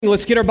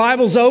Let's get our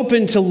Bibles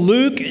open to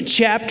Luke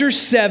chapter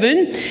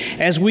 7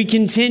 as we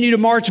continue to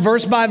march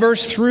verse by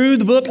verse through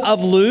the book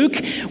of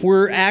Luke.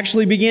 We're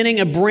actually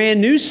beginning a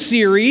brand new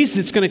series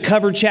that's going to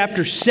cover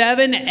chapter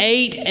 7,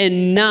 8,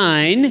 and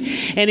 9.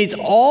 And it's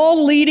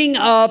all leading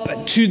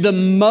up to the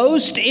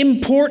most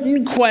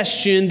important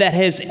question that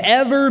has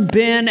ever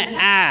been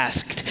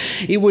asked.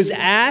 It was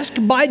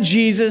asked by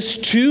Jesus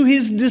to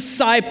his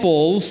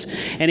disciples,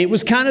 and it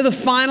was kind of the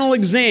final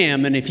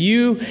exam. And if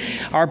you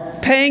are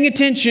paying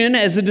attention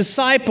as a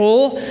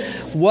disciple,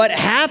 what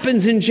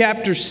happens in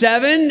chapter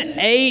 7,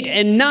 8,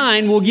 and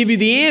 9 will give you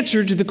the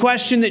answer to the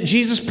question that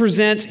Jesus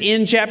presents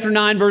in chapter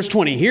 9, verse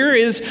 20. Here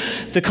is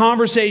the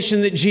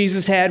conversation that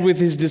Jesus had with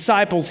his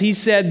disciples. He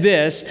said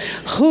this,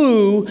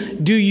 "Who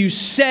do you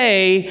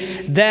say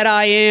that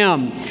I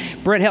am?"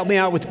 Brett, help me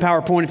out with the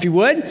PowerPoint if you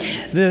would.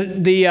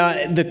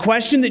 The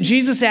question that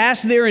Jesus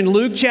asked there in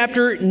Luke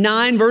chapter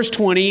 9, verse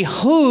 20,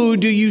 "Who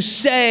do you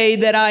say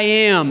that I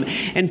am?"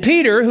 And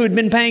Peter, who had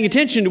been paying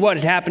attention to what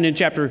had happened in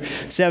chapter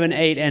 7,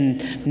 8,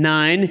 and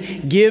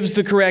 9, gives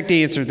the correct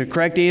answer. The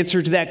correct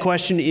answer to that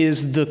question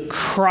is the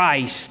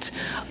Christ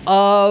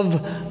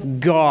of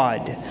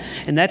God.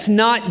 And that's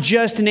not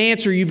just an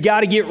answer you've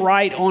got to get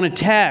right on a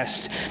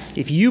test.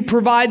 If you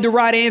provide the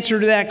right answer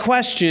to that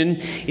question,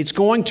 it's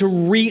going to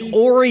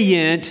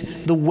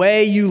reorient the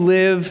way you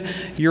live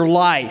your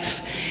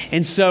life.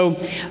 And so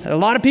a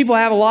lot of people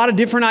have a lot of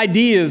different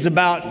ideas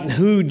about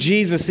who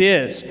Jesus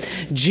is.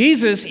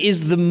 Jesus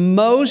is the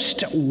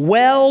most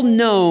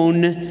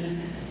well-known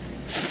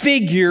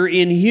figure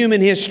in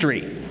human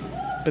history.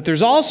 But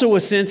there's also a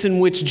sense in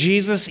which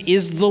Jesus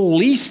is the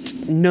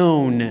least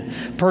known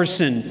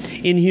person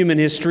in human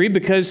history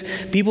because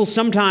people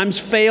sometimes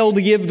fail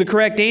to give the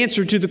correct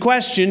answer to the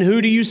question,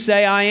 "Who do you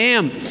say I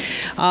am?"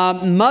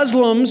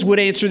 Muslims would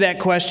answer that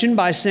question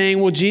by saying,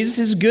 well, Jesus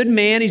is a good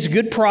man, he's a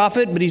good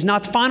prophet, but he's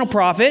not the final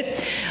prophet.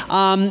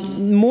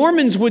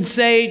 Mormons would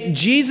say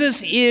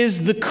Jesus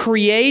is the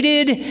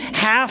created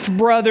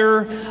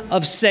half-brother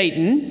of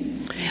Satan.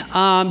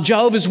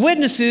 Jehovah's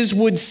Witnesses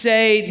would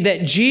say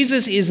that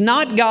Jesus is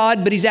not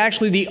God, but he's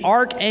actually the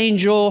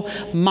archangel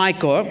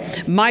Michael.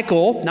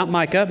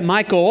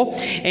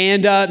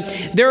 And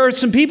there are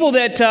some people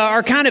that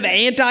are kind of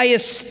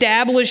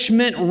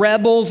anti-establishment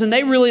rebels, and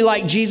they really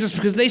like Jesus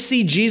because they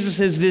see Jesus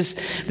as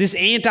this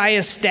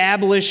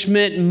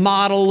anti-establishment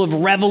model of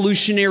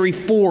revolutionary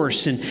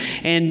force.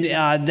 And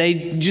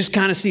they just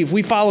kind of see if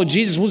we follow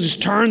Jesus, we'll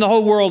just turn the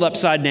whole world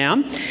upside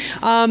down.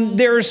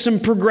 There are some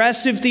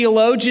progressive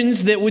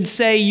theologians that would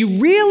say you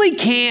really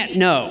can't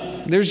know.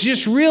 There's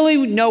just really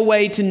no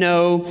way to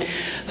know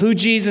who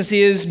Jesus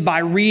is by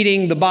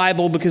reading the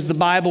Bible because the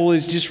Bible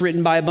is just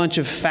written by a bunch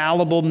of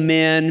fallible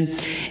men.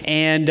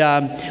 And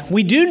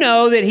we do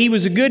know that he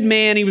was a good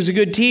man, he was a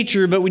good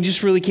teacher, but we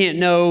just really can't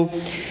know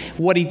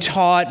what he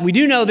taught. We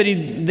do know that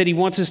he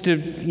wants us to,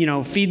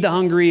 feed the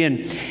hungry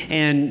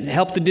and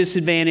help the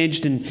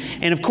disadvantaged.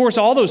 And of course,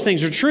 all those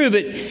things are true,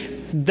 but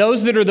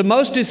those that are the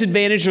most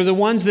disadvantaged are the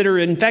ones that are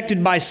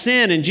infected by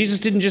sin. And Jesus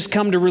didn't just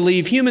come to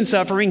relieve human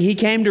suffering. He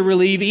came to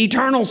relieve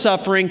eternal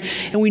suffering.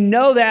 And we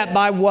know that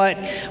by what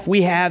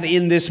we have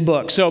in this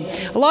book. So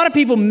a lot of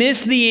people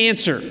miss the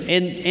answer.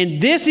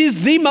 And this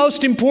is the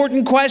most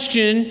important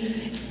question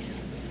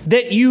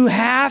that you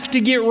have to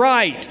get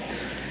right.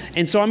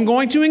 And so I'm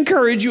going to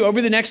encourage you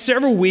over the next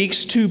several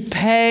weeks to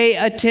pay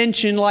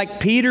attention like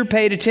Peter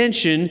paid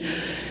attention,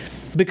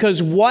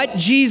 because what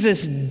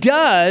Jesus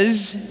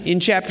does in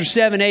chapter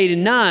 7, 8,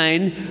 and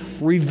 9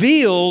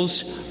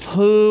 reveals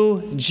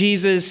who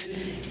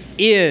Jesus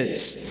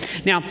is.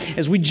 Now,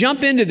 as we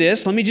jump into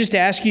this, let me just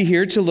ask you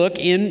here to look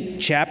in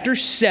chapter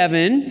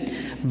 7,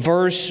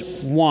 verse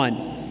 1.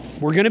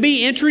 We're going to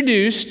be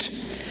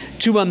introduced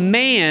to a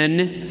man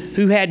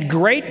who had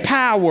great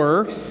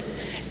power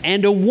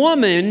and a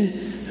woman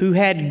who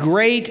had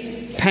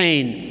great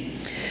pain.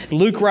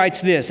 Luke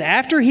writes this,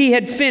 after he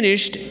had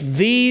finished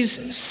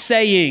these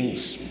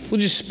sayings. We'll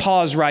just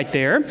pause right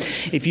there.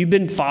 If you've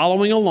been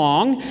following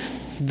along,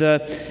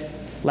 the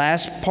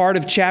last part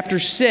of chapter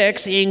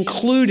 6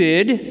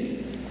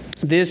 included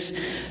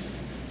this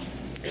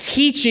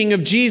teaching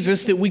of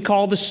Jesus that we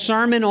call the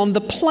Sermon on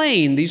the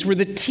Plain. These were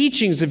the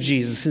teachings of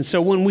Jesus. And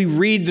so when we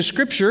read the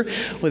scripture,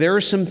 well, there are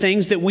some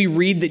things that we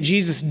read that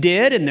Jesus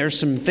did, and there's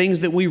some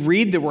things that we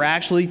read that were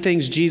actually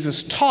things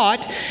Jesus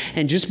taught.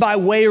 And just by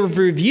way of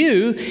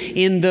review,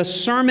 in the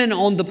Sermon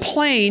on the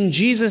Plain,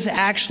 Jesus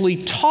actually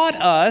taught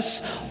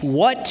us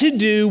what to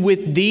do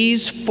with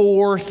these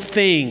four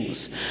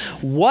things.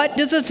 What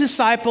does a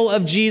disciple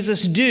of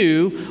Jesus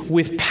do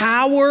with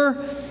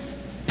power,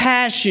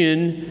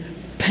 passion,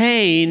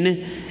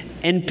 pain,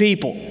 and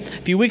people? A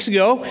few weeks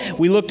ago,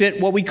 we looked at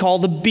what we call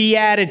the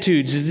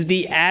Beatitudes. This is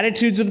the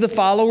attitudes of the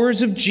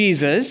followers of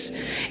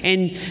Jesus.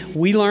 And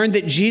we learned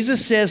that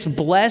Jesus says,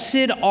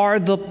 "Blessed are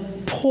the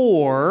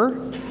poor,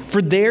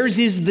 for theirs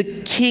is the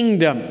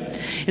kingdom.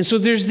 And so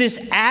there's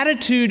this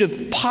attitude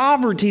of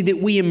poverty that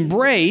we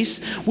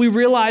embrace. We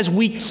realize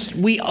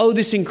we owe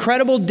this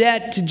incredible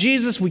debt to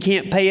Jesus. We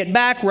can't pay it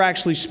back. We're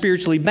actually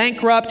spiritually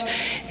bankrupt.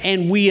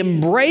 And we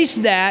embrace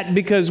that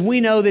because we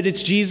know that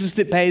it's Jesus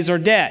that pays our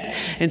debt.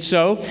 And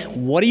so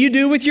what do you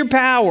do with your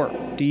power?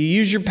 Do you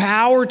use your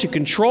power to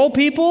control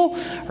people,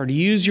 or do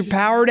you use your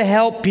power to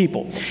help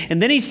people?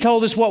 And then he's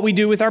told us what we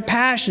do with our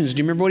passions. Do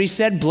you remember what he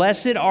said?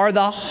 Blessed are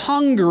the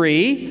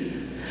hungry,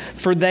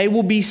 for they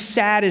will be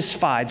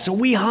satisfied. So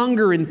we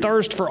hunger and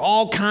thirst for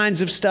all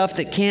kinds of stuff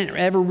that can't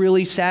ever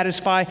really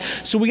satisfy.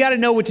 So we got to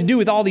know what to do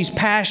with all these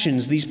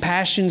passions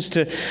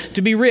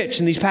to be rich,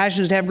 and these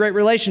passions to have great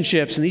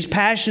relationships, and these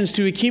passions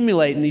to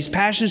accumulate, and these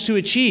passions to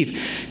achieve.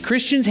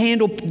 Christians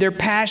handle their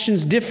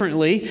passions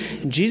differently.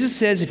 And Jesus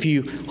says if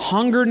you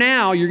hunger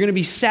now, you're going to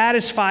be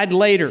satisfied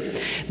later.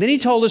 Then he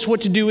told us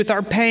what to do with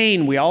our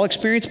pain. We all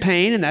experience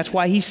pain, and that's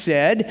why he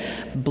said,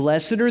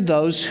 blessed are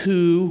those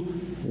who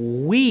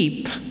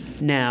weep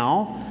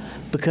now,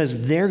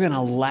 because they're going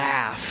to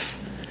laugh.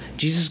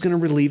 Jesus is going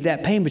to relieve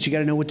that pain, but you got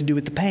to know what to do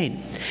with the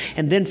pain.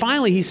 And then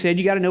finally, he said,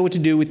 you got to know what to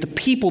do with the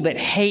people that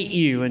hate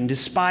you and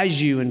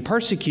despise you and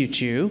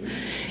persecute you.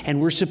 And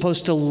we're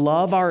supposed to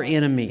love our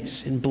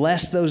enemies and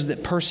bless those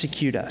that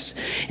persecute us.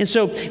 And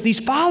so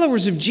these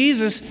followers of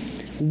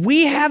Jesus,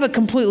 we have a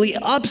completely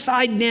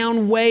upside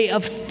down way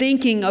of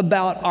thinking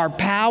about our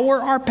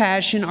power, our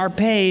passion, our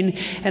pain,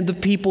 and the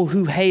people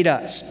who hate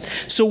us.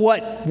 So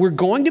what we're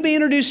going to be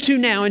introduced to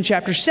now in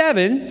chapter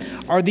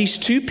 7 are these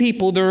two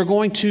people that are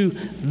going to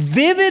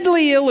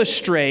vividly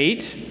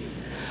illustrate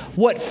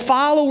what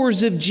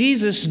followers of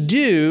Jesus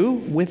do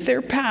with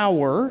their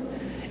power.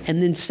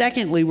 And then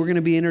secondly, we're going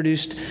to be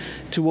introduced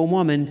to a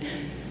woman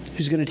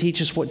who's going to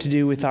teach us what to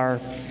do with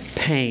our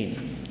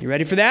pain. You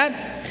ready for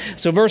that?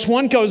 So verse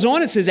 1 goes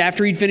on. It says,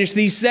 after he'd finished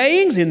these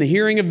sayings in the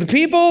hearing of the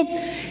people,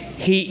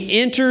 he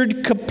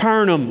entered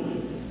Capernaum.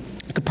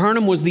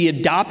 Capernaum was the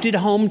adopted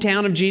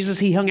hometown of Jesus.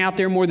 He hung out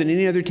there more than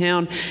any other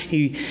town.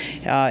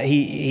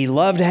 He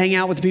loved to hang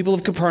out with the people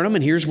of Capernaum,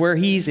 and here's where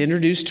he's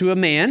introduced to a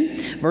man.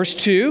 Verse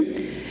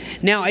 2,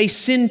 now a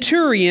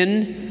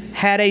centurion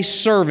had a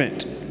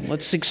servant.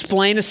 Let's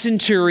explain a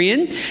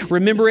centurion.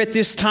 Remember, at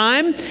this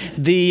time,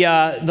 the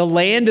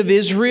land of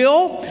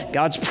Israel,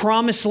 God's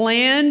promised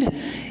land,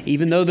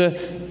 even though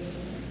the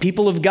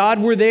people of God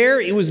were there,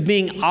 it was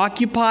being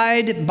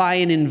occupied by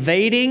an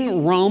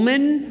invading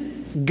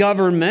Roman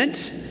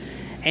government,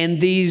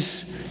 and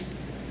these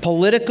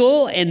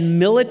political and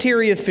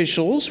military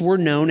officials were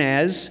known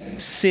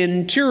as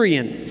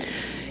centurion.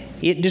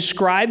 It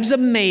describes a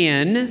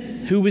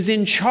man who was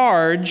in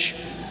charge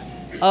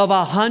of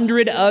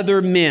 100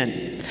 other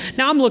men.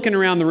 Now, I'm looking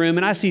around the room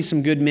and I see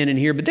some good men in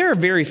here, but there are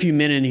very few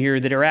men in here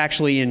that are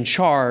actually in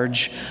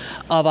charge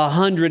of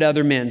 100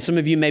 other men. Some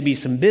of you may be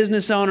some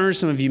business owners,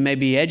 some of you may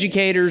be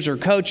educators or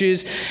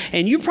coaches,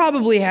 and you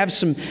probably have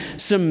some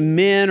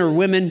men or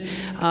women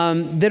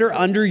that are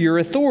under your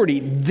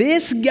authority.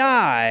 This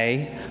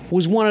guy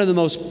was one of the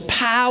most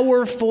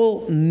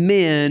powerful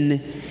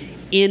men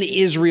in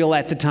Israel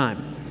at the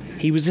time.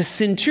 He was a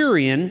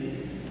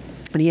centurion,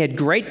 and he had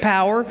great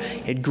power,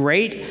 he had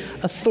great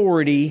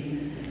authority,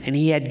 and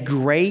he had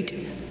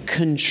great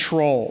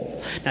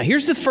control. Now,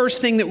 here's the first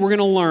thing that we're going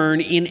to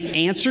learn in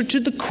answer to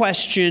the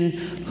question,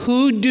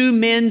 who do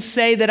men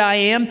say that I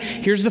am?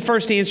 Here's the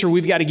first answer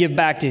we've got to give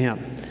back to him.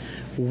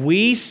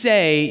 We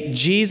say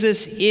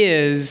Jesus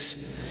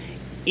is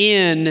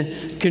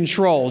in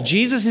control.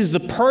 Jesus is the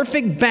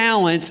perfect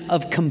balance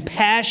of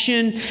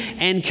compassion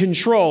and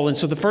control. And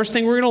so the first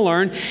thing we're going to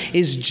learn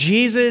is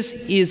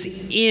Jesus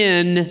is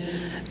in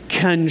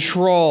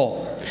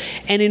control.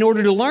 And in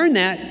order to learn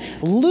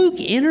that, Luke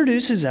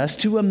introduces us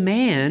to a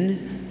man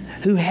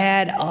who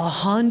had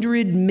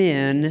 100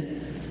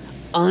 men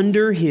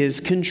under his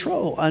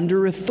control,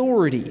 under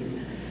authority.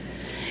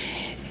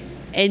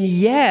 And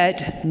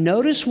yet,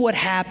 notice what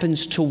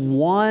happens to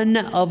one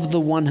of the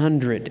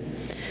 100.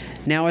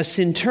 Now, a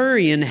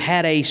centurion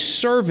had a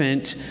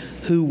servant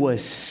who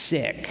was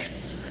sick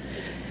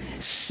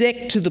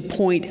to the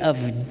point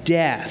of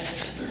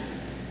death,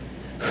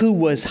 who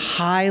was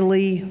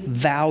highly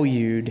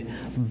valued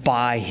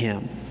by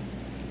him.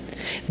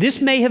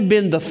 This may have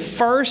been the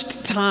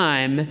first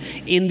time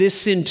in this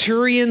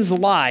centurion's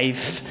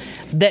life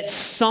that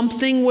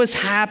something was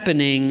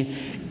happening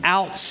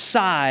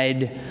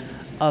outside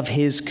of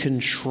his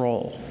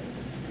control.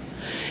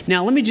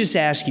 Now, let me just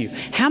ask you,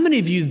 how many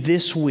of you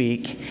this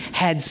week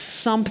had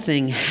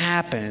something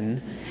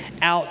happen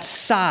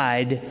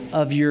outside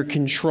of your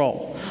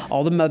control?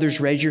 All the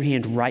mothers, raise your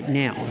hand right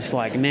now. It's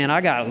like, man,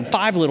 I got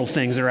 5 little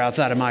things that are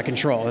outside of my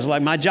control. It's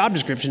like my job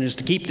description is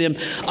to keep them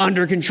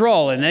under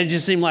control, and they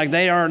just seem like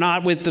they are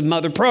not with the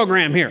mother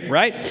program here,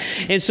 right?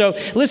 And so,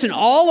 listen,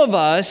 all of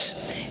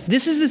us,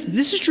 this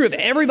is true of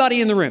everybody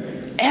in the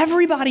room.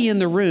 Everybody in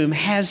the room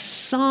has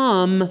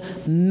some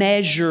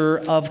measure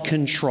of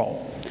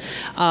control.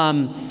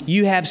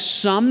 You have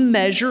some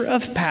measure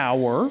of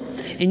power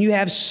and you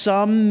have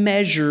some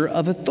measure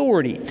of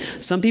authority.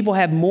 Some people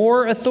have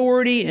more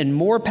authority and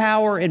more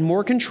power and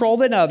more control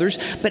than others,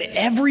 but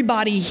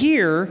everybody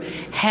here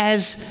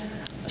has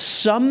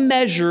some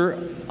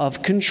measure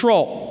of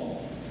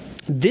control.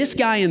 This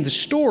guy in the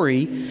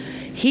story,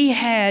 he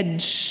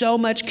had so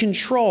much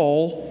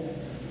control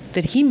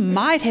that he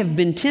might have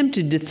been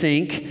tempted to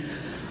think,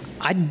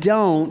 I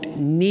don't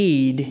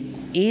need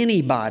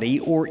anybody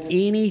or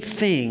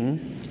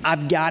anything.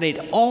 I've got it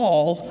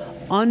all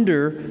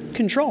under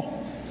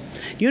control.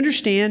 You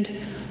understand?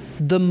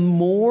 The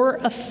more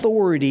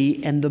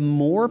authority and the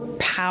more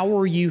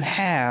power you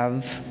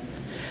have,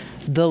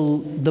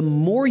 the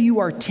more you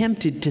are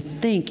tempted to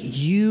think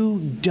you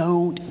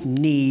don't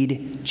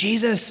need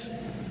Jesus.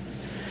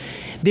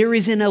 There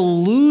is an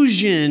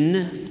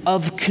illusion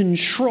of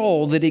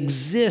control that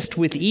exists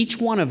with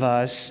each one of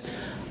us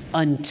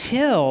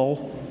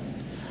until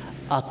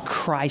a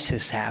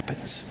crisis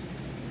happens.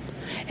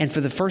 And for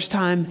the first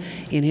time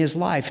in his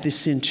life, this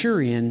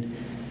centurion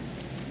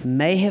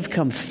may have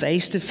come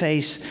face to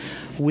face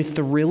with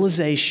the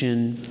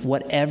realization,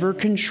 whatever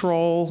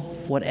control,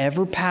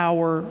 whatever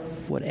power,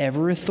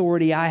 whatever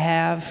authority I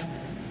have,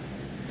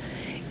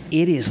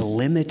 it is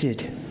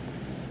limited.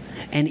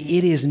 And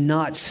it is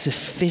not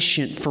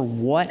sufficient for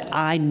what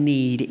I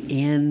need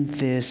in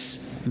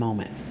this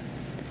moment.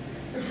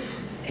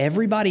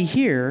 Everybody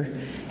here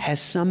has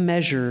some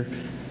measure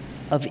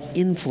of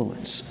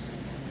influence.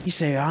 You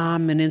say,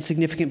 I'm an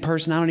insignificant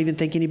person. I don't even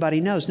think anybody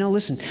knows. No,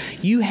 listen,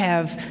 you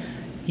have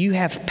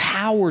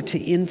power to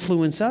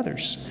influence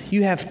others.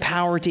 You have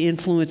power to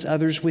influence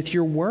others with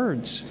your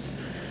words.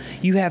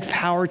 You have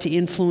power to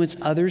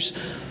influence others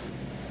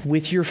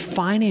with your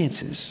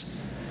finances.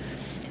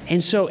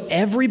 And so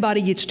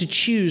everybody gets to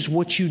choose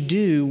what you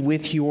do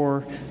with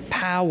your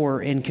power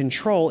and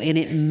control. And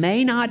it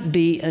may not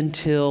be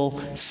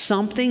until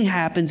something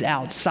happens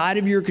outside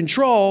of your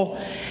control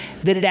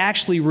that it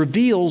actually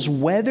reveals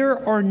whether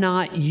or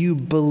not you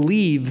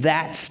believe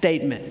that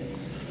statement,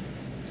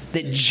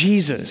 that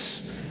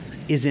Jesus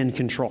is in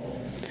control.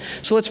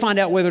 So let's find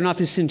out whether or not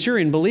the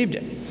centurion believed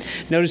it.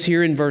 Notice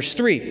here in verse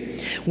 3,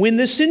 when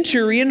the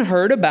centurion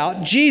heard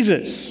about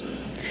Jesus,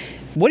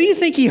 what do you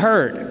think he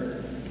heard?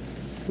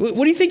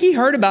 What do you think he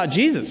heard about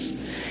Jesus?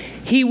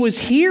 He was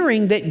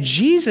hearing that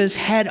Jesus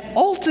had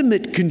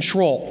ultimate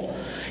control.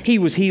 He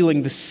was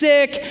healing the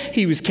sick.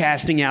 He was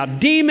casting out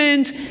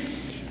demons.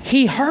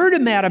 He heard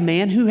about a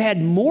man who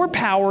had more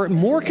power,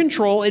 more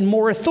control, and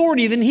more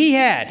authority than he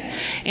had.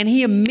 And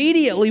he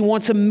immediately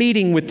wants a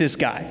meeting with this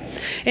guy.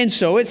 And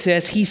so it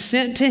says, he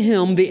sent to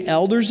him the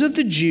elders of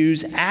the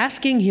Jews,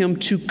 asking him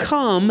to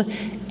come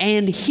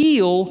and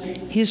heal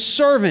his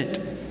servant.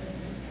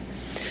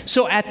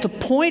 So at the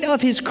point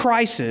of his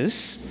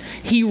crisis,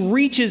 he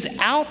reaches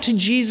out to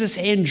Jesus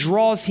and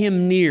draws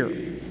him near.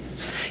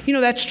 You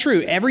know, that's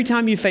true. Every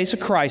time you face a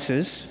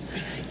crisis,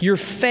 you're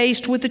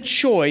faced with a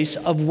choice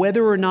of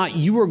whether or not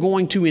you are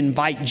going to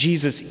invite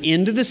Jesus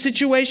into the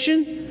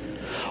situation,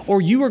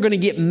 or you are going to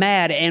get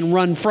mad and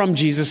run from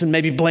Jesus and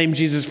maybe blame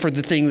Jesus for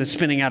the thing that's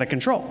spinning out of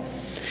control.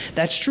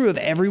 That's true of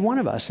every one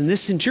of us. And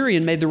this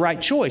centurion made the right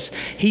choice.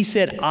 He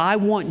said, I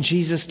want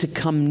Jesus to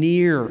come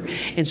near.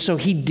 And so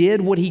he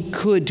did what he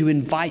could to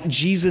invite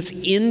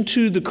Jesus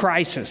into the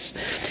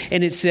crisis.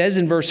 And it says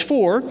in verse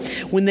 4,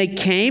 when they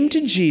came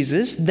to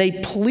Jesus, they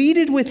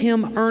pleaded with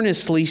him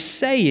earnestly,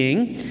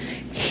 saying,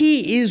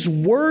 he is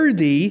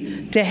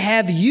worthy to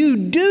have you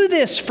do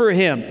this for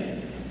him.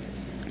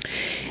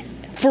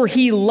 For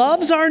he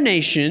loves our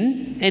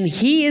nation, and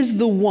he is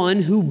the one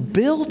who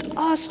built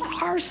us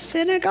our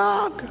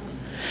synagogue.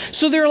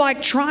 So they're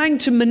like trying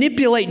to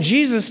manipulate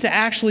Jesus to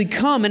actually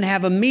come and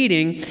have a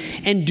meeting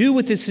and do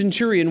what the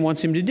centurion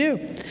wants him to do.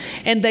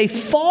 And they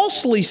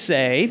falsely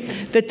say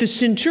that the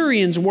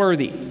centurion's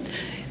worthy.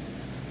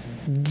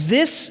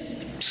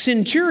 This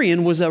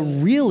centurion was a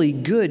really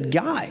good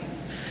guy.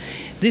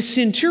 This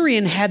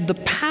centurion had the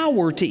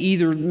power to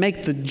either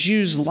make the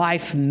Jews'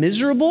 life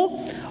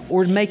miserable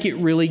or make it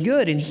really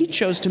good. And he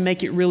chose to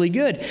make it really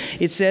good.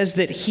 It says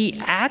that he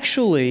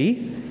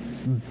actually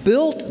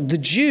built the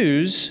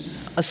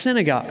Jews a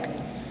synagogue.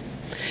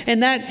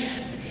 And that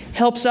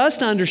helps us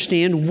to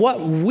understand what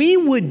we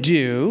would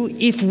do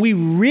if we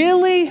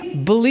really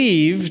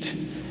believed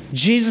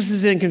Jesus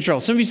is in control.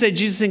 Some of you say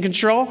Jesus is in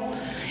control.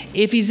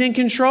 If he's in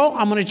control,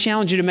 I'm going to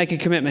challenge you to make a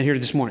commitment here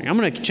this morning. I'm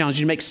going to challenge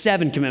you to make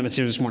 7 commitments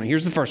here this morning.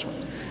 Here's the first one.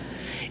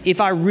 If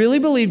I really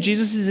believe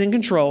Jesus is in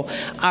control,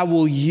 I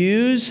will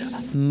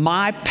use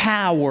my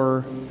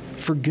power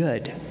for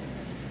good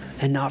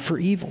and not for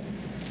evil.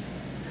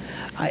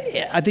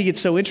 I think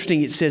it's so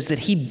interesting. It says that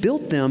he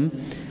built them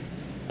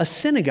a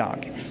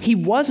synagogue. He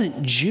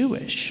wasn't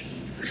Jewish.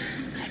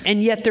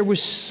 And yet there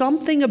was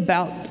something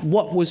about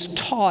what was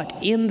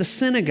taught in the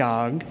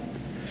synagogue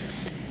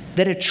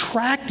that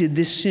attracted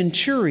this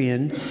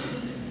centurion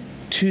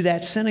to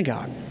that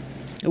synagogue.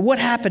 What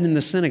happened in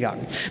the synagogue?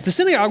 The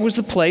synagogue was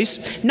the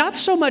place not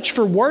so much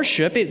for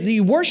worship.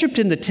 You worshiped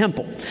in the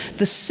temple.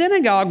 The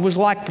synagogue was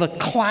like the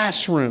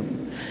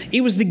classroom. It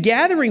was the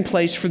gathering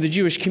place for the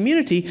Jewish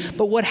community.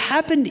 But what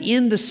happened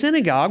in the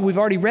synagogue, we've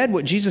already read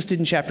what Jesus did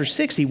in chapter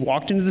 6. He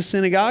walked into the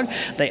synagogue,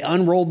 they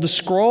unrolled the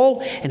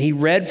scroll, and he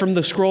read from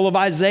the scroll of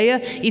Isaiah.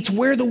 It's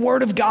where the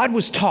word of God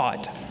was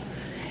taught.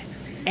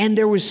 And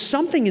there was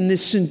something in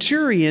this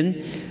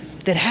centurion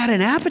that had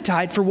an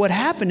appetite for what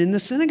happened in the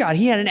synagogue.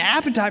 He had an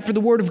appetite for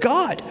the Word of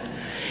God.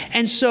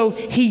 And so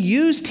he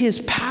used his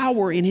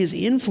power and his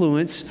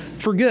influence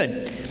for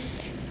good.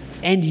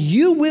 And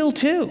you will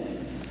too,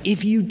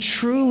 if you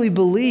truly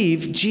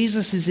believe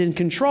Jesus is in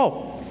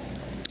control.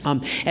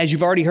 As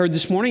you've already heard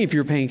this morning, if you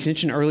were paying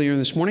attention earlier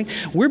this morning,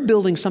 we're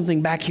building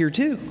something back here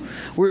too.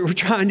 We're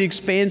trying to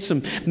expand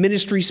some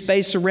ministry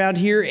space around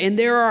here, and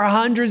there are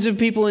hundreds of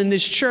people in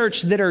this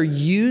church that are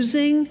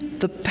using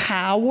the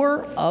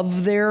power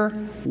of their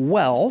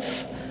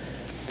wealth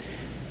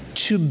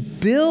to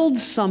build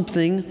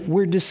something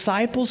where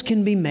disciples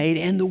can be made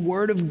and the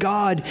Word of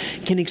God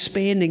can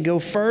expand and go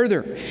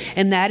further.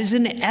 And that is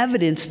an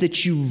evidence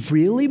that you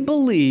really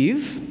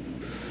believe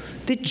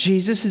that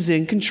Jesus is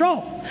in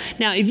control.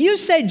 Now, if you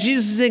say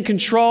Jesus is in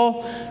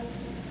control,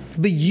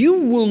 but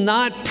you will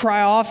not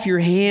pry off your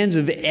hands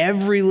of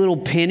every little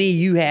penny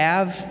you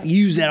have,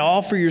 use that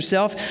all for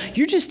yourself,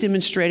 you're just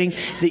demonstrating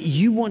that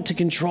you want to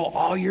control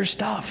all your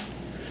stuff.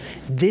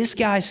 This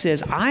guy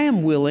says, I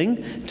am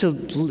willing to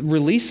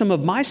release some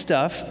of my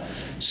stuff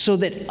so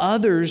that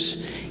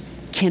others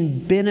can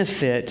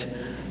benefit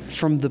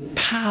from the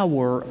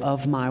power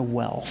of my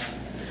wealth.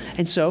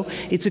 And so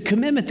it's a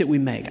commitment that we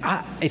make.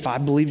 If I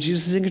believe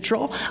Jesus is in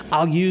control,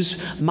 I'll use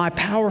my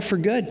power for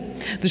good.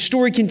 The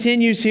story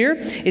continues here.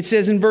 It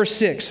says in verse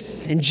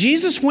 6, and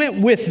Jesus went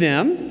with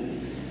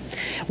them.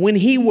 When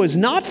he was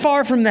not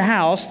far from the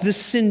house, the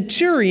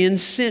centurion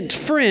sent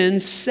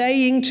friends,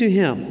 saying to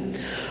him,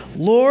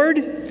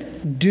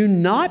 Lord, do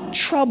not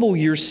trouble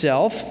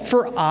yourself,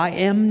 for I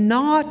am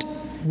not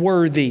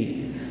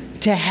worthy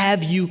to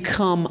have you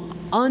come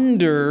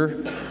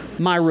under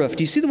my roof.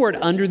 Do you see the word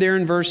under there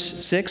in verse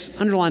 6?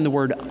 Underline the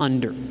word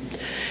under.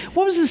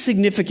 What was the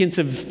significance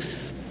of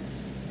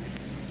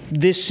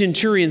this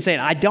centurion saying,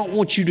 I don't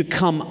want you to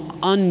come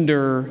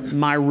under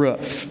my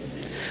roof?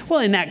 Well,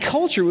 in that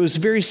culture, it was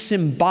very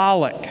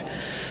symbolic.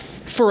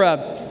 For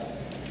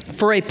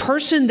a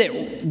person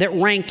that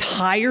ranked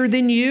higher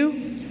than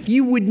you,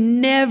 you would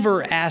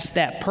never ask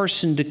that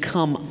person to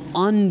come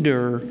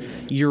under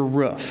your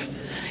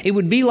roof. It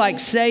would be like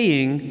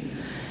saying,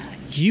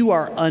 you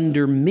are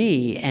under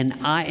me and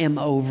I am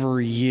over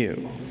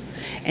you.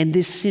 And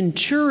this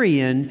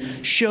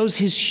centurion shows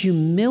his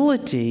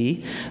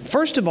humility,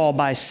 first of all,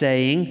 by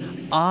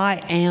saying,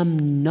 I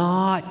am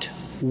not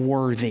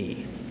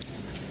worthy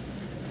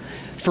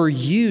for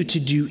you to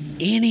do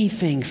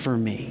anything for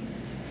me.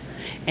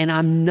 And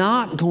I'm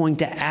not going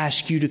to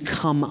ask you to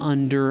come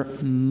under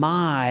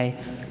my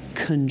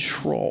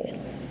control.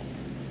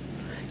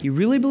 You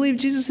really believe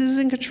Jesus is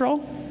in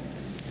control?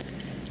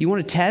 You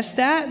want to test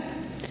that?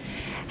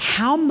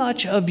 How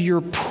much of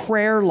your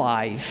prayer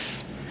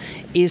life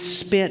is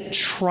spent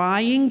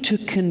trying to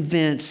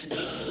convince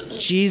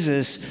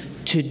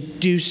Jesus to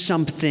do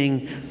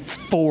something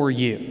for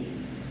you?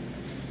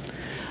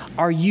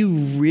 Are you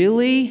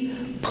really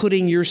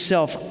putting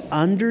yourself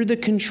under the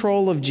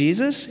control of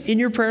Jesus in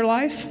your prayer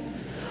life?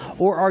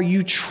 Or are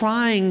you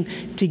trying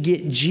to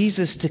get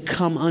Jesus to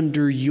come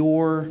under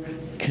your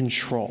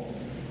control?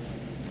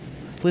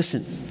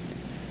 Listen,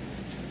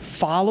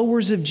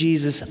 followers of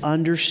Jesus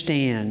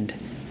understand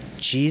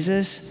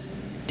Jesus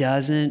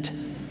doesn't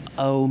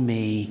owe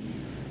me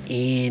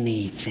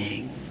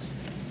anything.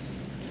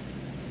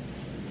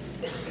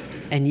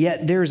 And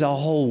yet there's a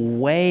whole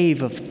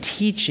wave of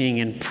teaching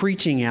and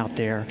preaching out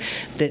there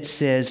that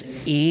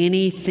says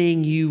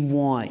anything you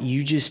want,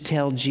 you just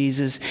tell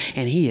Jesus,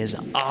 and he is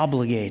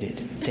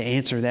obligated to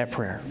answer that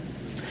prayer.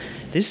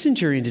 This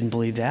centurion didn't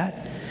believe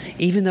that.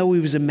 Even though he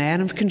was a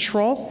man of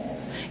control,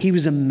 he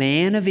was a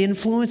man of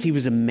influence, he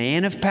was a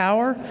man of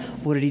power,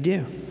 what did he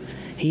do?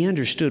 He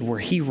understood where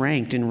he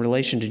ranked in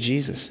relation to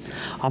Jesus.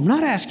 I'm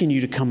not asking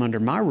you to come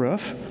under my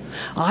roof.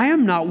 I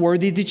am not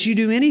worthy that you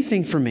do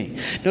anything for me.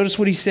 Notice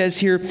what he says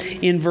here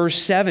in verse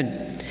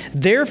 7.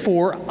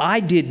 Therefore,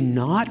 I did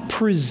not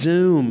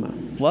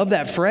presume. Love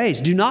that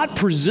phrase. Do not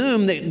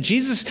presume that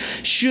Jesus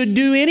should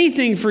do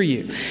anything for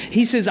you.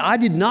 He says, I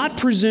did not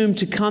presume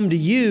to come to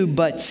you,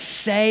 but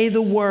say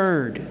the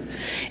word,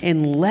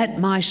 and let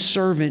my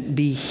servant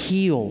be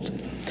healed.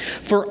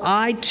 For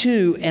I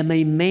too am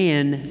a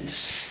man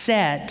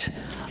set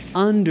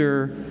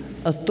under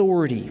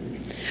authority,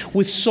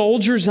 with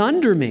soldiers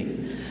under me.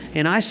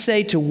 And I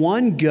say to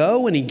one,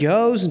 go, and he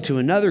goes, and to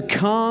another,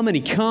 come, and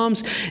he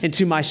comes, and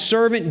to my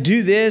servant,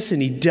 do this,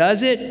 and he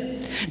does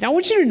it. Now I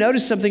want you to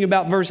notice something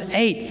about verse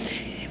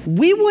 8.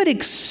 We would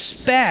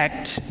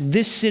expect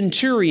this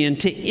centurion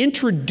to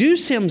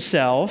introduce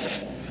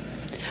himself.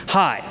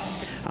 Hi,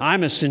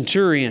 I'm a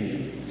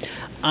centurion.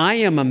 I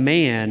am a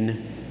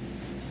man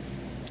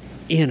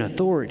in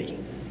authority.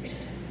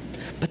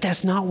 But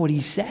that's not what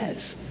he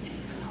says.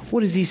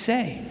 What does he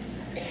say?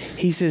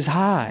 He says,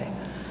 hi,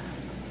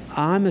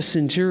 I'm a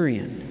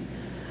centurion.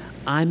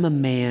 I'm a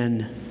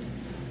man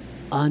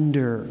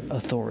under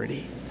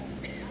authority.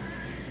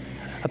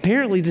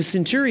 Apparently, the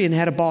centurion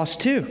had a boss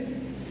too.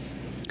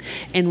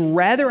 And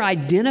rather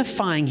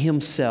identifying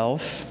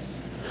himself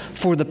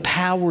for the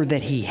power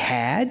that he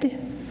had,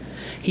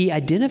 he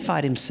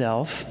identified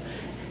himself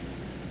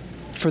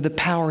for the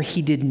power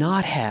he did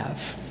not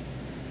have.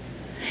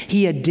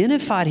 He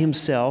identified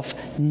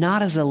himself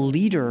not as a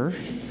leader,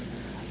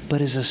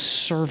 but as a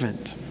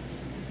servant.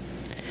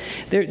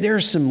 There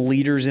are some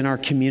leaders in our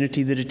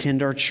community that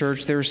attend our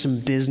church. There are some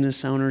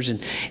business owners.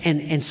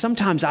 And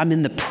sometimes I'm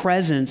in the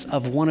presence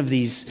of one of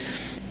these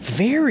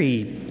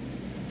very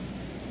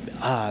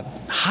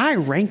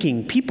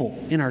high-ranking people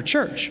in our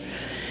church.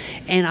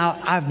 And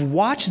I've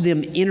watched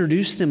them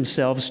introduce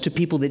themselves to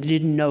people that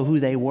didn't know who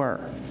they were.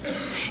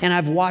 And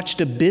I've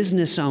watched a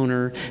business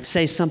owner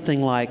say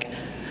something like,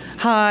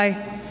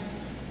 hi,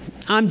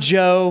 I'm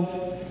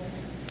Joe.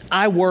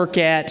 I work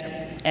at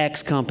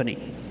X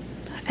company.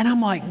 And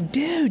I'm like,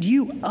 dude,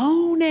 you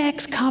own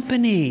X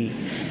company.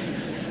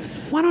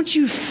 Why don't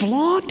you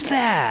flaunt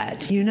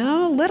that,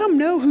 Let them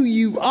know who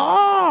you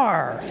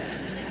are.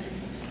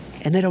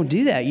 And they don't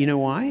do that. You know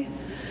why?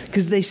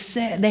 Because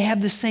they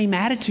have the same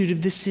attitude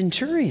of this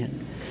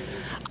centurion.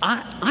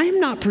 I am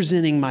not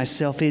presenting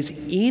myself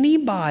as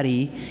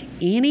anybody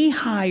any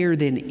higher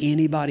than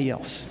anybody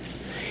else.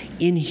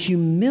 In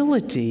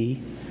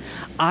humility,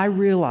 I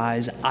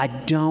realize I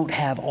don't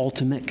have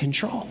ultimate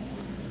control.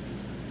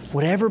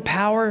 Whatever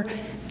power,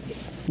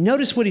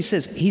 notice what he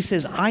says. He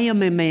says, I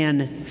am a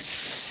man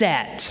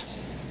set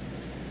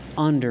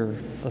under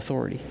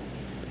authority.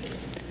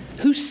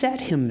 Who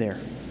set him there?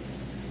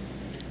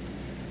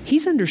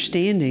 He's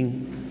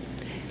understanding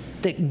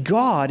that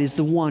God is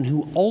the one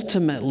who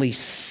ultimately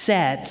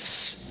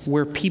sets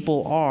where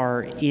people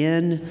are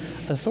in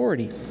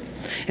authority.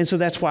 And so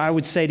that's why I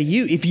would say to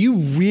you, if you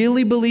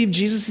really believe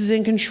Jesus is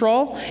in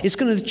control, it's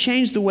going to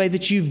change the way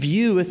that you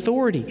view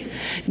authority.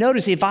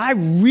 Notice, if I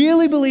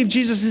really believe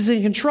Jesus is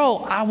in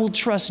control, I will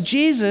trust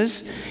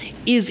Jesus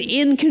is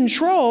in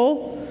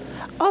control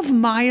of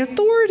my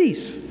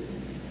authorities.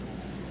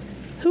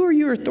 Who are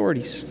your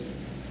authorities?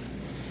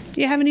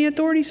 Do you have any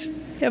authorities?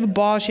 You have a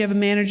boss, you have a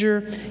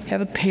manager, you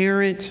have a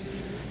parent,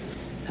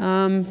 you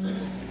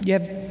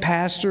have a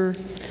pastor,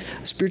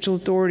 spiritual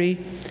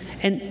authority.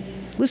 And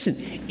listen,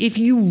 if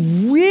you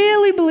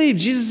really believe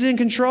Jesus is in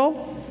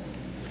control,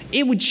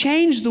 it would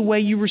change the way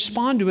you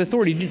respond to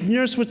authority. Did you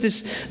notice what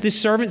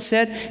this servant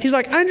said? He's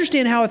like, I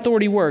understand how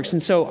authority works.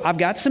 And so I've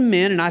got some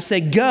men and I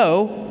say,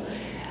 go,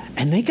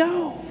 and they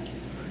go.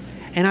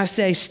 And I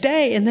say,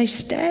 stay, and they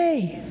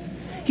stay.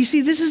 You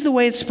see, this is the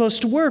way it's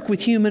supposed to work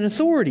with human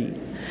authority.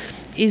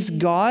 Is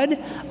God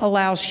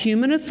allows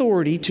human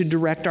authority to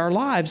direct our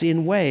lives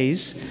in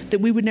ways that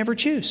we would never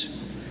choose.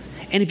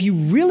 And if you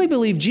really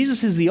believe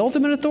Jesus is the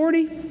ultimate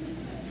authority,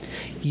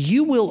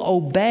 you will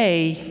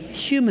obey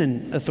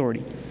human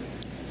authority.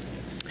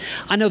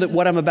 I know that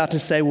what I'm about to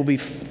say will be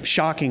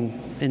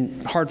shocking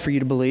and hard for you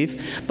to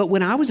believe, but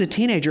when I was a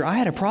teenager, I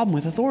had a problem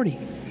with authority.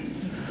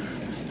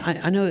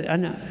 I know,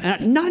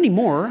 not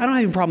anymore. I don't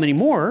have a problem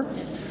anymore.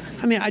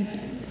 I mean,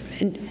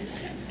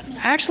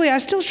 Actually, I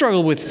still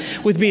struggle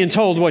with being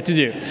told what to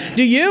do.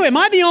 Do you? Am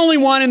I the only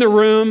one in the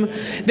room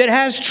that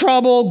has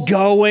trouble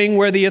going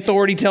where the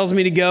authority tells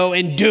me to go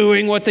and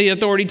doing what the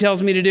authority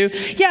tells me to do?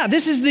 Yeah,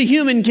 this is the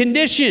human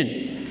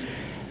condition.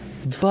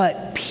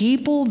 But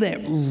people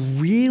that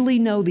really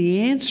know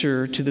the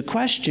answer to the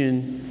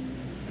question,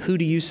 who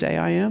do you say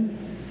I am?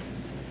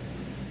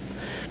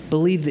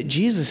 Believe that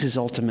Jesus is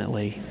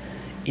ultimately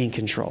in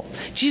control.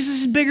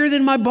 Jesus is bigger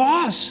than my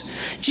boss.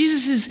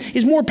 Jesus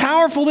is more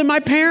powerful than my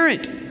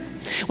parent.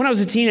 When I was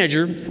a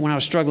teenager, when I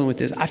was struggling with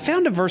this, I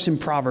found a verse in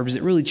Proverbs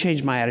that really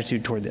changed my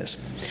attitude toward this.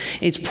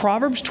 It's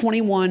Proverbs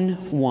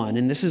 21:1,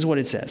 and this is what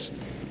it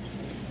says.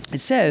 It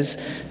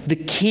says, the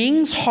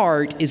king's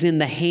heart is in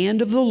the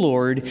hand of the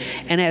Lord,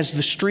 and as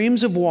the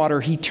streams of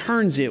water, he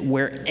turns it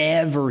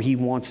wherever he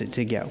wants it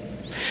to go.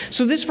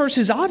 So this verse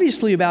is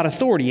obviously about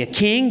authority. A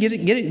king, get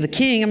it? The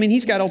king,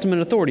 he's got ultimate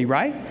authority,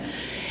 right?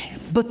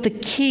 But the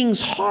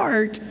king's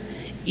heart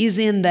is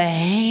in the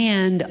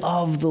hand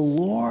of the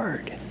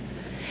Lord.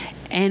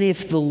 And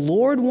if the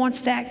Lord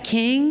wants that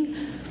king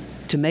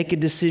to make a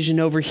decision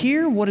over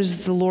here, what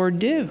does the Lord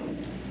do?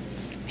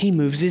 He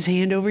moves his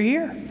hand over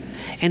here.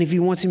 And if he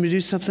wants him to do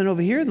something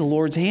over here, the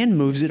Lord's hand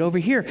moves it over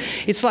here.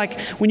 It's like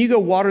when you go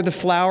water the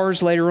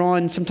flowers later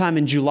on, sometime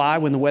in July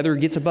when the weather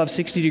gets above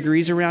 60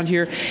 degrees around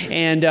here,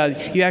 and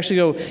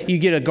you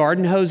get a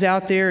garden hose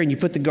out there and you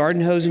put the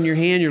garden hose in your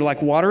hand. You're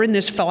like watering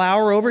this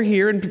flower over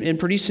here, and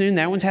pretty soon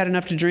that one's had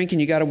enough to drink,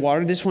 and you got to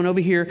water this one over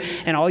here.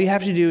 And all you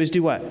have to do is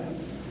do what?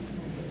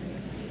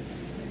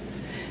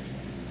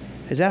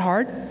 Is that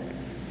hard?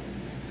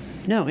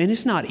 No, and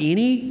it's not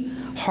any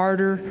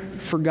harder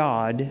for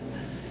God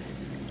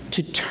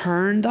to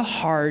turn the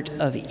heart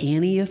of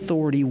any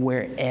authority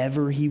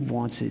wherever he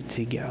wants it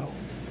to go.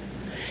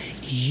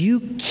 you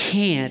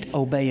can't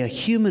obey a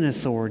human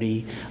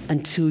authority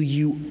until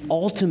you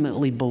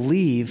ultimately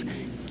believe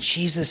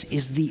Jesus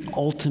is the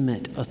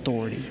ultimate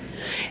authority.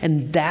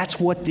 And that's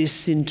what this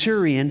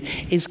centurion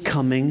is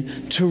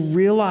coming to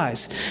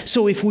realize.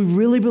 So if we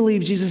really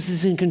believe Jesus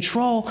is in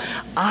control,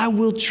 I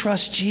will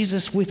trust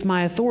Jesus with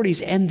my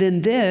authorities. And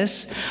then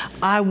this,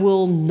 I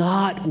will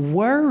not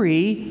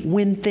worry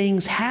when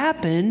things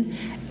happen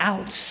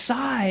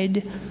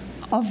outside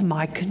of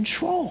my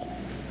control.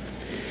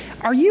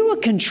 Are you a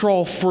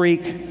control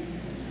freak?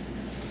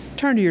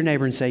 Turn to your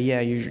neighbor and say, yeah,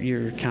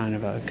 you're kind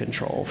of a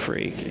control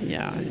freak.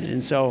 Yeah.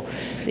 And so,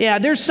 yeah,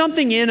 there's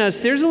something in us.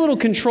 There's a little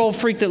control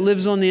freak that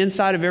lives on the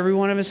inside of every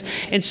one of us.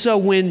 And so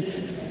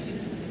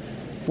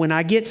when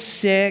I get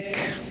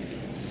sick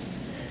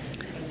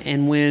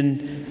and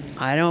when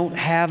I don't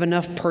have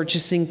enough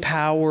purchasing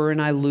power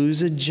and I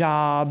lose a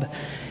job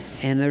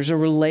and there's a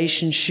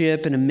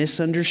relationship and a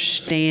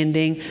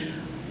misunderstanding,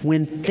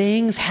 when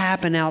things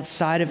happen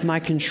outside of my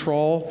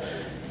control,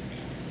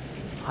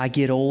 I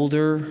get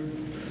older,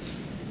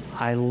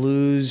 I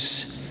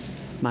lose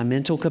my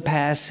mental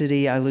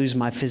capacity, I lose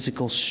my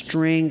physical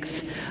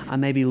strength, I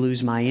maybe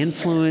lose my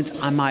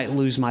influence, I might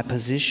lose my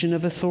position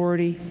of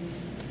authority.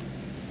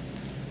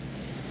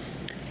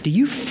 Do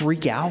you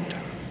freak out?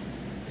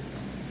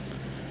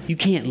 You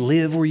can't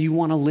live where you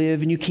want to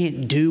live, and you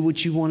can't do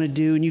what you want to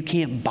do, and you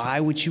can't buy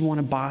what you want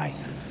to buy.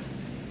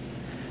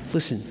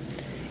 Listen,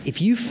 if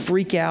you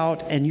freak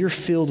out and you're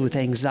filled with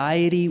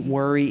anxiety,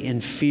 worry,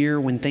 and fear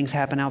when things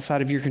happen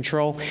outside of your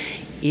control,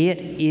 it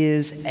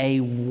is a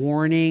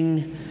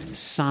warning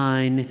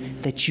sign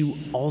that you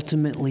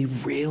ultimately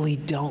really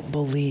don't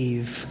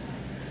believe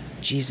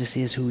Jesus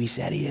is who he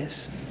said he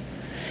is.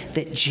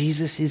 That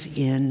Jesus is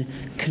in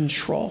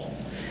control.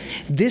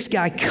 This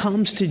guy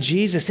comes to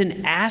Jesus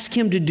and asks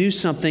him to do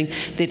something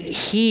that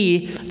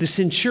he, the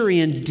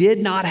centurion, did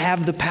not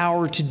have the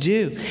power to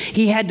do.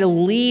 He had to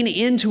lean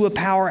into a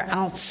power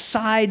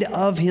outside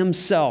of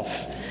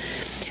himself.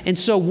 And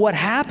so what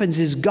happens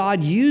is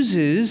God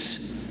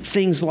uses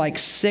things like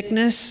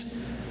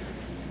sickness,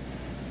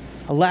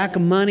 a lack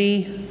of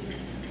money,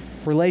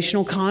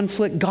 relational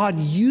conflict. God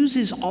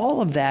uses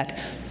all of that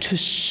to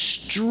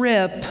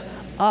strip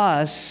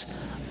us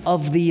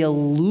of the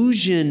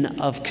illusion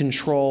of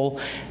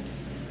control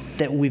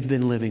that we've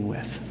been living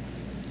with.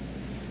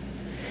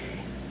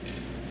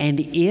 And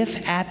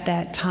if at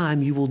that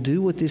time you will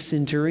do what this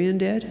centurion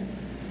did,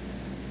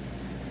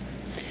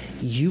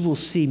 you will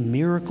see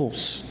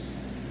miracles.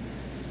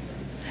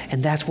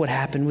 And that's what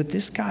happened with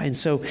this guy. And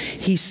so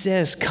he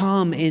says,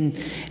 come, and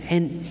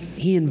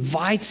he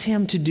invites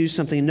him to do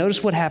something.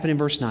 Notice what happened in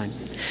verse 9.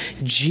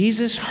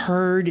 Jesus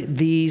heard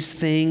these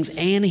things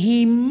and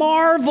he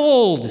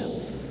marveled.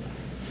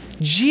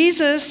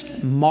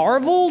 Jesus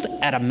marveled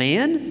at a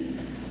man?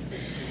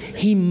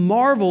 He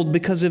marveled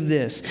because of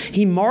this.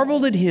 He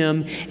marveled at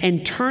him,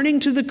 and turning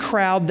to the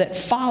crowd that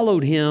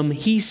followed him,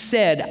 he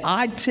said,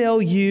 I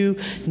tell you,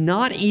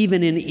 not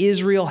even in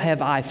Israel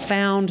have I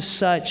found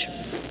such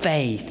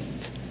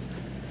faith.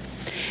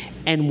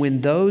 And when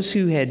those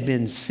who had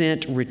been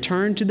sent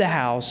returned to the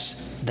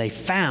house, they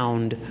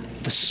found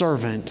the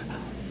servant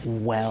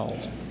well.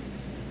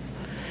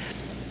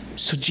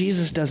 So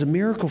Jesus does a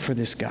miracle for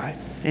this guy.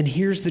 And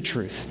here's the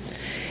truth.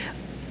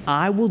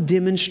 I will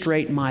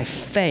demonstrate my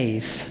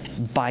faith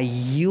by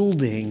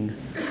yielding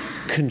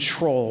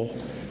control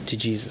to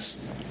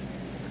Jesus.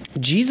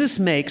 Jesus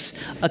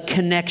makes a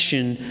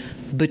connection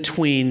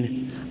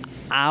between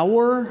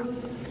our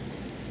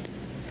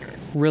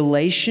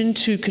relation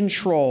to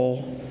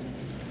control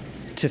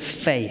to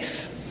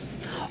faith.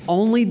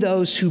 Only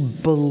those who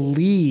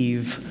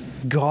believe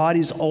God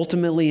is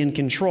ultimately in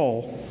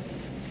control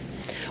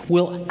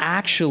will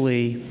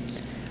actually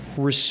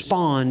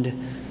respond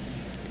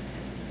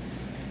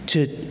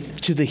to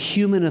the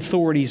human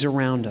authorities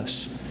around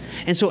us.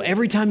 And so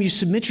every time you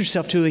submit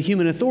yourself to a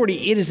human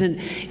authority, it is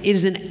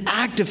an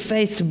act of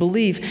faith to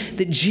believe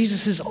that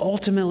Jesus is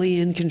ultimately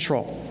in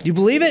control. Do you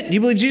believe it? Do you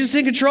believe Jesus is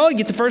in control? You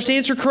get the first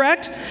answer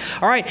correct?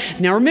 All right.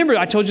 Now remember,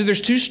 I told you there's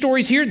two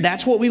stories here.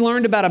 That's what we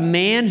learned about a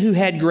man who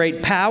had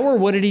great power.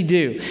 What did he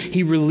do?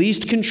 He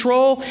released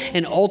control,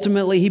 and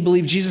ultimately he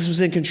believed Jesus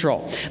was in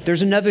control.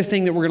 There's another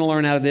thing that we're going to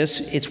learn out of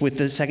this. It's with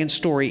the second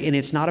story, and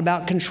it's not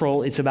about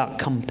control. It's about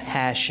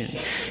compassion.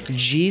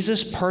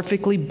 Jesus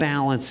perfectly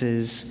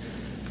balances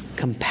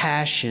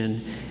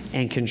compassion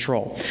and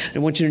control. I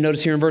want you to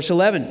notice here in verse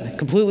 11, a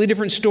completely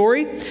different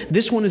story.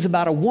 This one is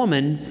about a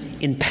woman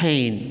in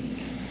pain.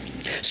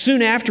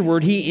 Soon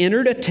afterward, he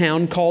entered a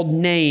town called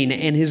Nain,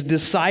 and his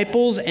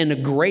disciples and a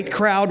great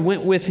crowd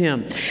went with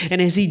him.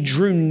 And as he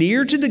drew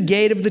near to the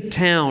gate of the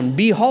town,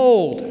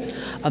 behold,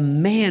 a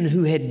man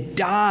who had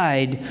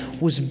died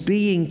was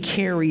being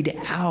carried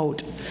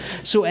out.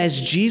 So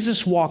as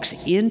Jesus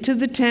walks into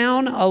the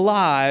town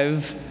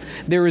alive,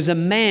 there is a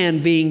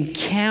man being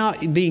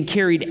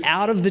carried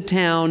out of the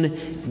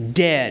town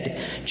dead.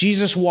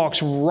 Jesus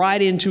walks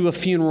right into a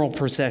funeral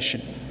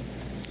procession.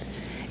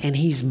 And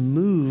he's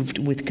moved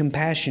with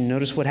compassion.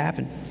 Notice what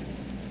happened.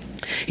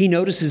 He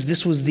notices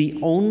this was the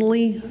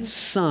only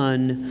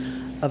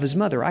son of his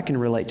mother. I can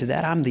relate to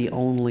that. I'm the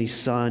only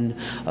son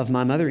of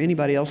my mother.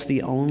 Anybody else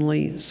the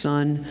only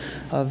son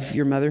of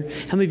your mother?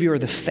 How many of you are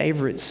the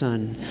favorite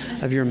son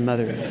of your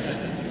mother?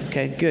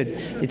 Okay, good.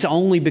 It's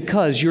only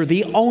because you're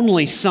the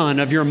only son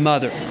of your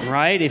mother,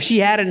 right? If she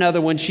had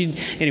another one,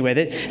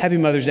 happy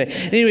Mother's Day.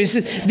 Anyway, it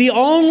says, the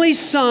only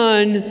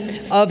son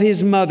of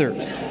his mother.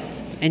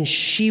 And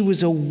she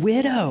was a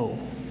widow.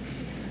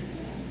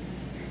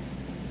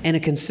 And a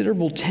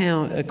considerable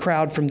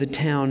crowd from the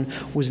town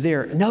was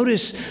there.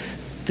 Notice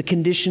the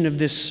condition of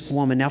this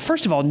woman. Now,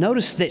 first of all,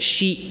 notice that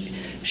she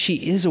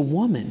is a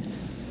woman.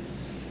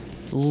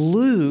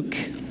 Luke,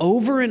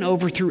 over and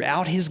over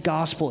throughout his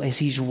gospel, as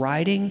he's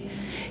writing,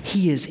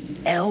 he is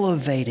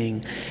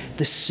elevating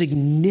the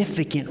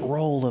significant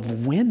role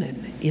of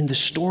women in the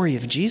story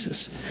of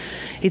Jesus.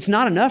 It's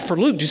not enough for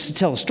Luke just to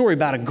tell a story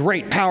about a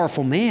great,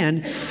 powerful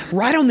man.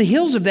 Right on the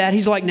heels of that,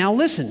 he's like, now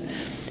listen,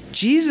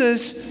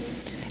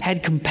 Jesus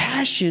had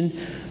compassion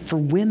for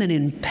women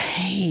in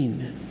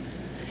pain.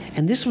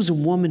 And this was a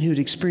woman who'd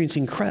experienced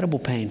incredible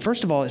pain.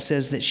 First of all, it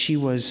says that she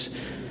was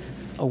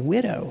a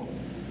widow.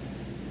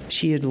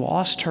 She had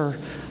lost her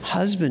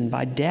husband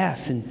by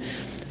death. And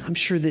I'm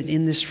sure that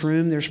in this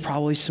room, there's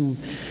probably some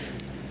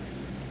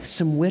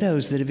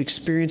widows that have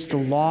experienced the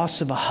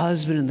loss of a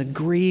husband and the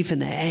grief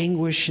and the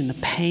anguish and the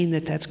pain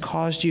that's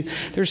caused you.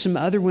 There's some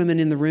other women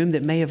in the room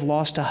that may have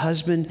lost a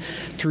husband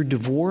through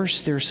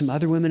divorce. There are some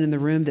other women in the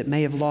room that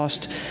may have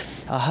lost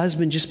a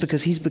husband just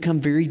because he's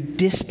become very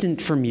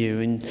distant from you.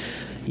 And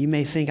you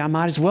may think, I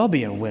might as well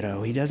be a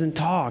widow. He doesn't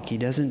talk. He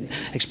doesn't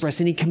express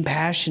any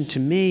compassion to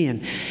me.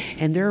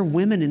 And there are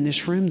women in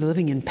this room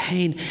living in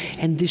pain.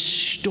 And this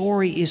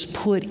story is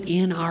put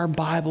in our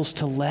Bibles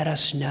to let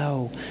us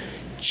know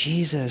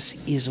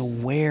Jesus is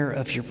aware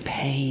of your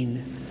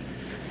pain.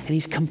 And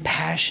he's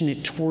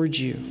compassionate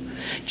towards you.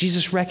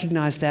 Jesus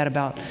recognized that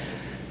about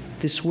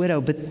this widow.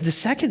 But the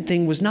second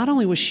thing was, not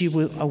only was she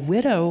a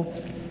widow,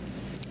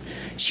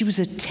 she was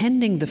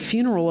attending the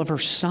funeral of her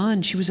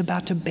son. She was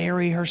about to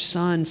bury her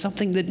son,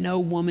 something that no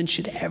woman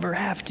should ever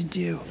have to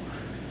do.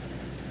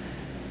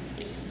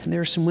 And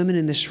there are some women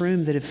in this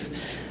room that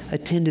have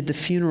attended the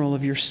funeral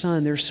of your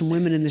son. There are some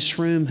women in this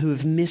room who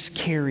have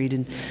miscarried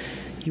and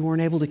you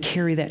weren't able to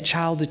carry that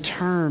child to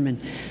term. And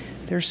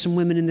there are some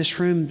women in this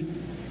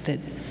room that,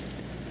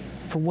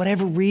 for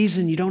whatever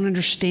reason, you don't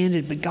understand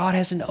it, but God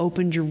hasn't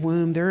opened your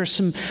womb. There are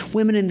some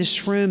women in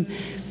this room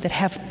that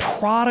have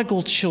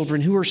prodigal children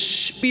who are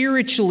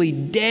spiritually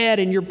dead,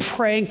 and you're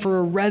praying for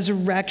a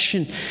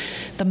resurrection.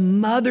 The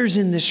mothers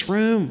in this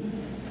room,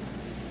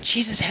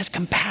 Jesus has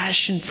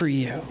compassion for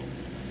you.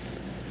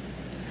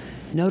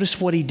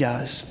 Notice what he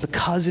does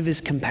because of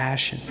his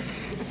compassion.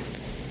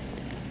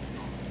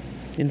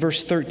 In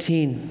verse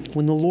 13,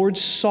 when the Lord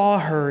saw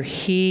her,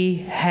 he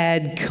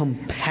had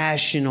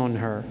compassion on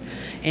her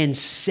and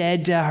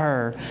said to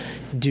her,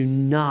 do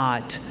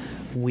not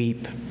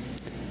weep.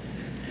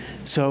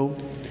 So,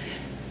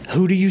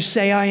 who do you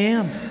say I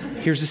am?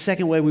 Here's the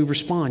second way we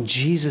respond.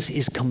 Jesus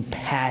is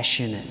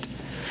compassionate.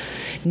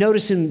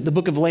 Notice in the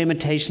book of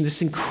Lamentations,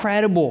 this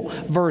incredible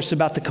verse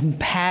about the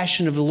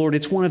compassion of the Lord.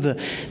 It's one of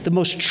the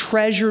most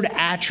treasured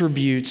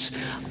attributes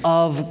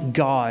of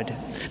God.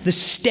 The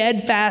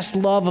steadfast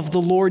love of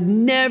the Lord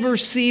never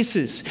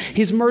ceases.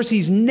 His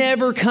mercies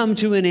never come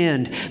to an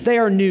end. They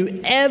are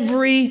new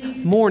every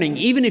morning.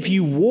 Even if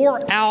you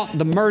wore out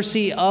the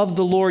mercy of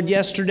the Lord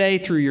yesterday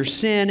through your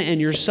sin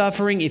and your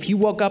suffering, if you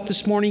woke up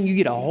this morning, you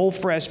get a whole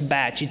fresh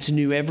batch. It's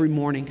new every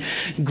morning.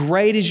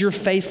 Great is your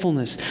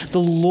faithfulness. The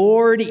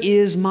Lord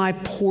is my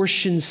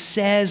portion,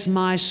 says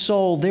my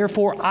soul.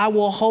 Therefore, I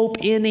will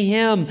hope in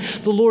him.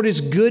 The Lord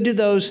is good to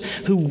those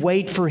who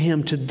wait for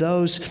him, to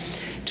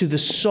the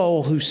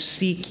soul who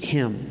seek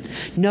him.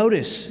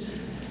 Notice,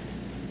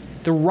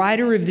 the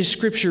writer of this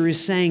scripture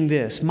is saying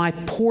this: my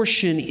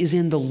portion is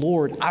in the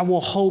Lord. I will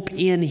hope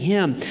in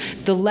him.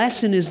 The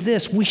lesson is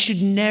this: we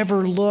should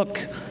never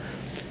look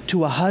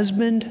to a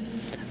husband,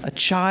 a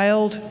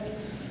child,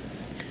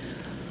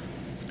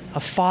 a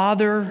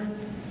father,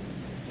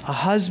 a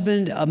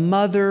husband, a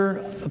mother,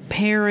 a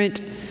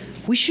parent.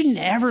 We shouldn't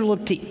ever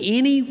look to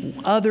any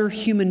other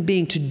human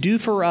being to do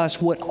for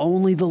us what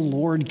only the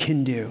Lord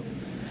can do.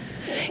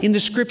 In the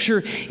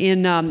scripture,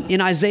 in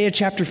Isaiah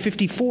chapter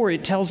 54,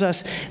 it tells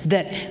us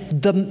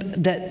that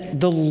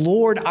the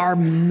Lord, our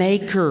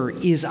Maker,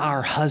 is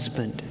our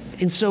husband.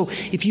 And so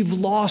if you've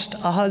lost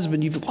a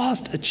husband, you've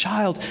lost a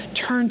child,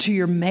 turn to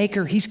your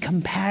Maker. He's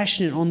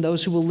compassionate on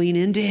those who will lean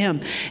into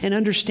him. And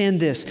understand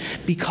this: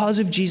 because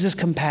of Jesus'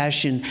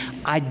 compassion,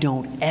 I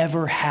don't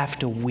ever have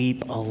to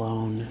weep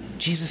alone.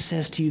 Jesus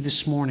says to you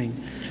this morning,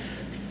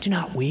 do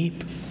not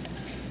weep.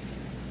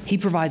 He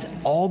provides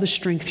all the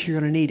strength you're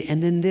going to need.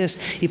 And then this: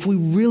 if we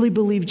really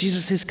believe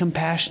Jesus is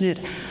compassionate,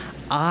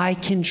 I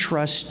can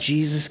trust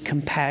Jesus'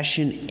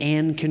 compassion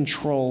and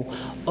control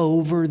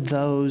over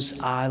those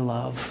I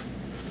love.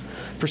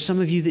 For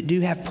some of you that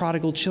do have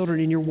prodigal children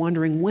and you're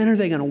wondering, when are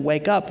they going to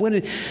wake up? When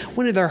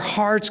are their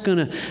hearts going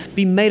to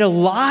be made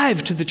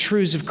alive to the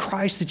truths of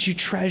Christ that you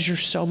treasure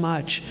so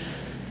much?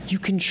 You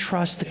can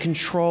trust the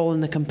control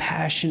and the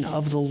compassion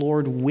of the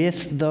Lord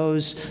with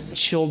those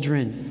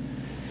children.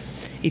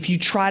 If you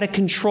try to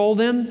control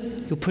them,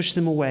 you'll push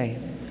them away.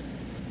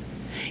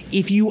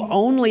 If you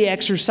only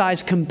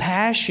exercise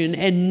compassion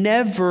and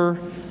never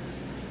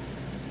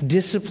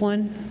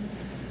discipline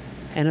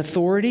and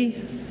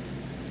authority,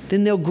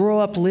 then they'll grow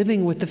up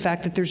living with the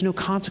fact that there's no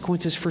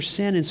consequences for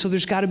sin. And so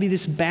there's got to be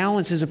this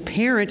balance as a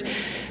parent,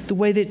 the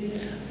way that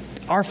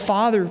our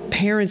Father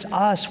parents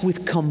us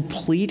with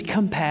complete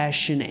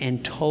compassion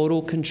and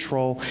total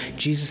control.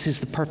 Jesus is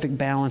the perfect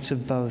balance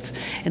of both.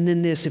 And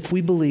then this, if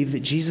we believe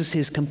that Jesus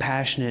is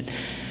compassionate,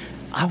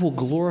 I will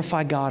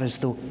glorify God as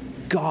the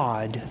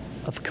God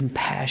of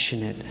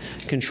compassionate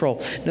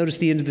control. Notice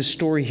the end of the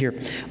story here.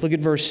 Look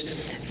at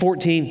verse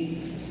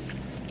 14.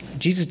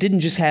 Jesus didn't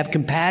just have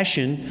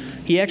compassion,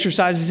 he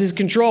exercises his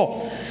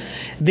control.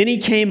 Then he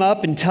came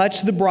up and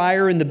touched the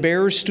briar, and the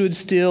bearer stood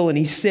still, and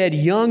he said,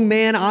 "Young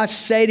man, I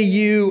say to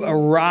you,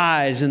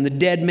 arise." And the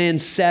dead man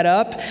sat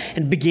up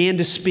and began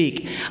to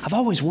speak. I've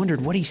always wondered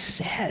what he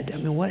said. I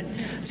mean, what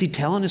is he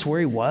telling us where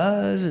he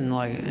was? And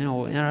I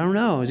don't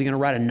know. Is he going to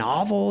write a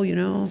novel,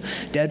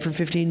 dead for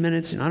 15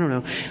 minutes? I don't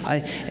know.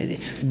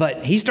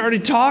 But he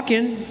started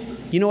talking.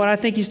 You know what I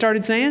think he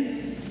started saying?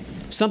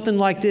 Something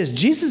like this: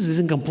 Jesus is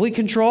in complete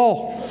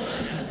control.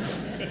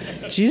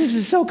 Jesus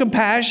is so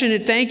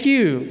compassionate. Thank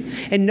you.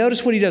 And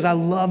notice what he does. I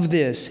love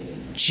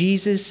this.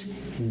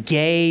 Jesus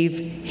gave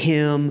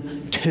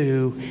him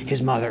to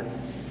his mother.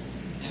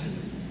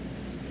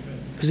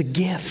 It was a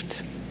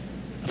gift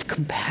of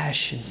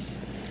compassion.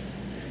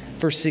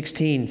 Verse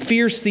 16,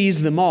 fear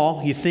seized them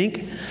all, you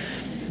think?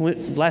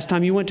 Last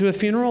time you went to a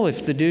funeral,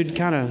 if the dude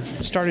kind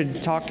of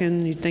started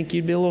talking, you'd think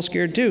you'd be a little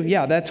scared too.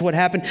 Yeah, that's what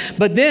happened.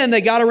 But then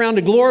they got around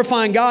to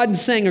glorifying God and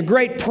saying, "A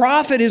great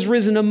prophet has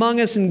risen among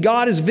us, and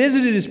God has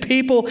visited his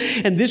people."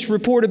 And this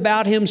report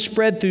about him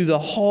spread through the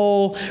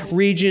whole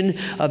region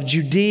of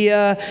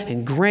Judea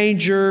and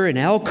Granger and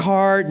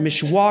Elkhart,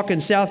 Mishawaka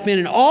and South Bend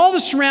and all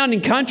the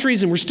surrounding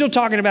countries, and we're still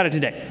talking about it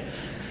today.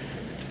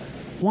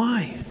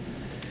 Why?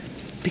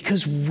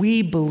 Because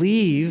we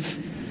believe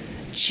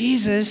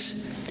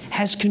Jesus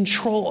has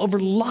control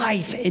over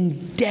life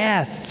and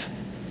death.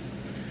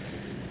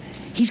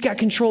 He's got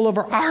control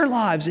over our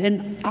lives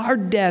and our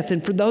death.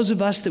 And for those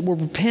of us that will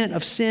repent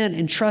of sin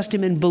and trust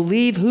him and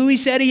believe who he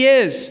said he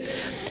is,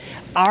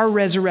 our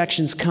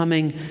resurrection's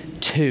coming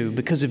too.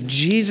 Because of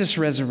Jesus'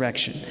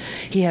 resurrection,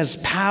 he has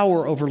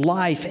power over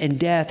life and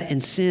death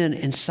and sin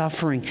and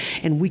suffering.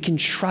 And we can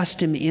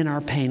trust him in our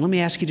pain. Let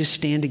me ask you to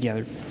stand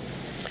together.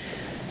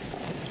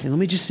 And let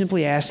me just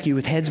simply ask you,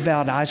 with heads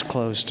bowed, eyes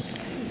closed,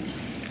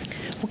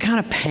 what kind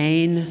of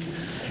pain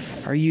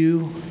are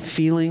you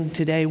feeling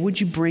today? Would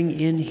you bring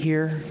in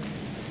here?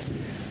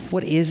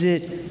 What is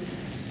it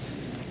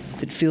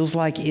that feels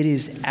like it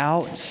is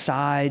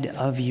outside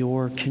of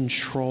your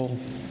control?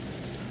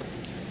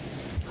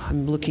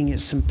 I'm looking at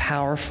some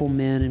powerful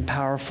men and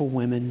powerful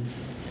women.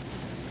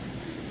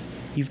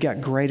 You've got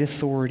great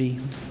authority.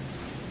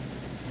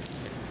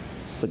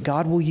 But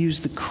God will use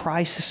the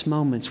crisis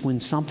moments when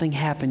something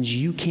happens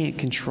you can't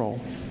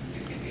control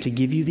to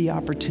give you the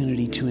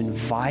opportunity to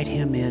invite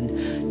him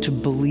in, to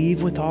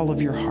believe with all of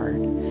your heart.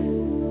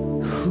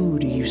 Who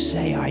do you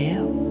say I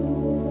am?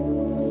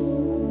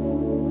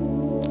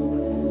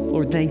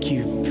 Lord, thank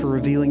you for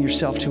revealing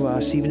yourself to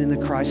us, even in the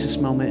crisis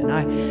moment. And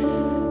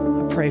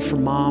I pray for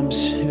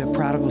moms who have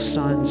prodigal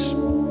sons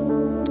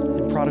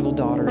and prodigal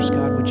daughters.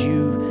 God, would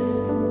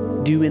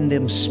you do in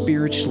them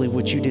spiritually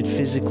what you did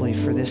physically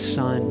for this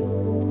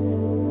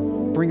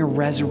son? Bring a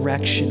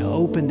resurrection,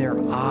 open their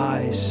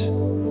eyes,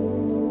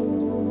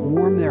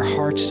 warm their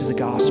hearts to the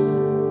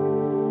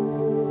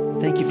gospel.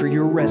 Thank you for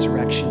your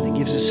resurrection that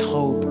gives us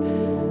hope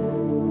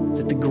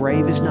that the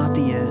grave is not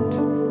the end.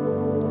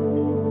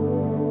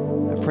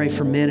 I pray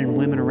for men and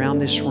women around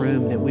this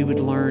room that we would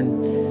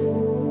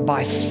learn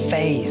by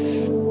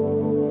faith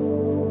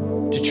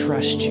to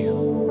trust you.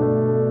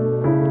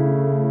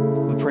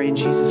 We pray in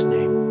Jesus'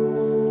 name.